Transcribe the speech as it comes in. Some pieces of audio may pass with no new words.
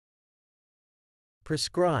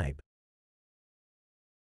Prescribe.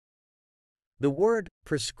 The word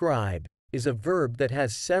prescribe is a verb that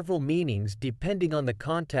has several meanings depending on the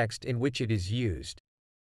context in which it is used.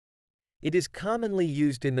 It is commonly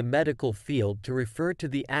used in the medical field to refer to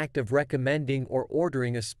the act of recommending or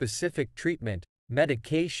ordering a specific treatment,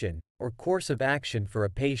 medication, or course of action for a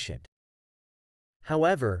patient.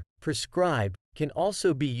 However, prescribe can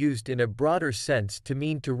also be used in a broader sense to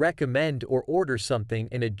mean to recommend or order something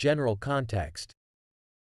in a general context.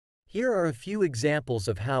 Here are a few examples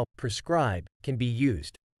of how prescribe can be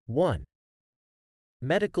used. 1.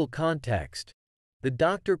 Medical context. The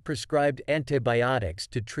doctor prescribed antibiotics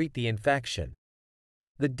to treat the infection.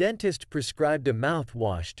 The dentist prescribed a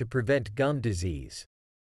mouthwash to prevent gum disease.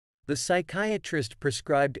 The psychiatrist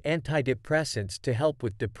prescribed antidepressants to help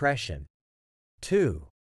with depression. 2.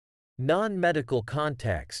 Non-medical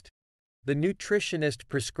context. The nutritionist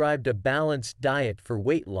prescribed a balanced diet for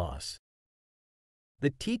weight loss. The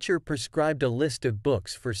teacher prescribed a list of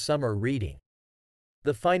books for summer reading.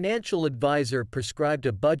 The financial advisor prescribed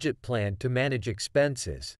a budget plan to manage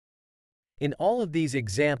expenses. In all of these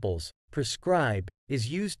examples, prescribe is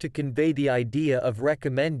used to convey the idea of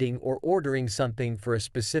recommending or ordering something for a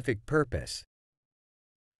specific purpose.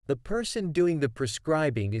 The person doing the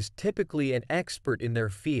prescribing is typically an expert in their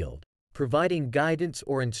field, providing guidance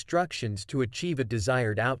or instructions to achieve a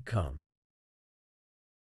desired outcome.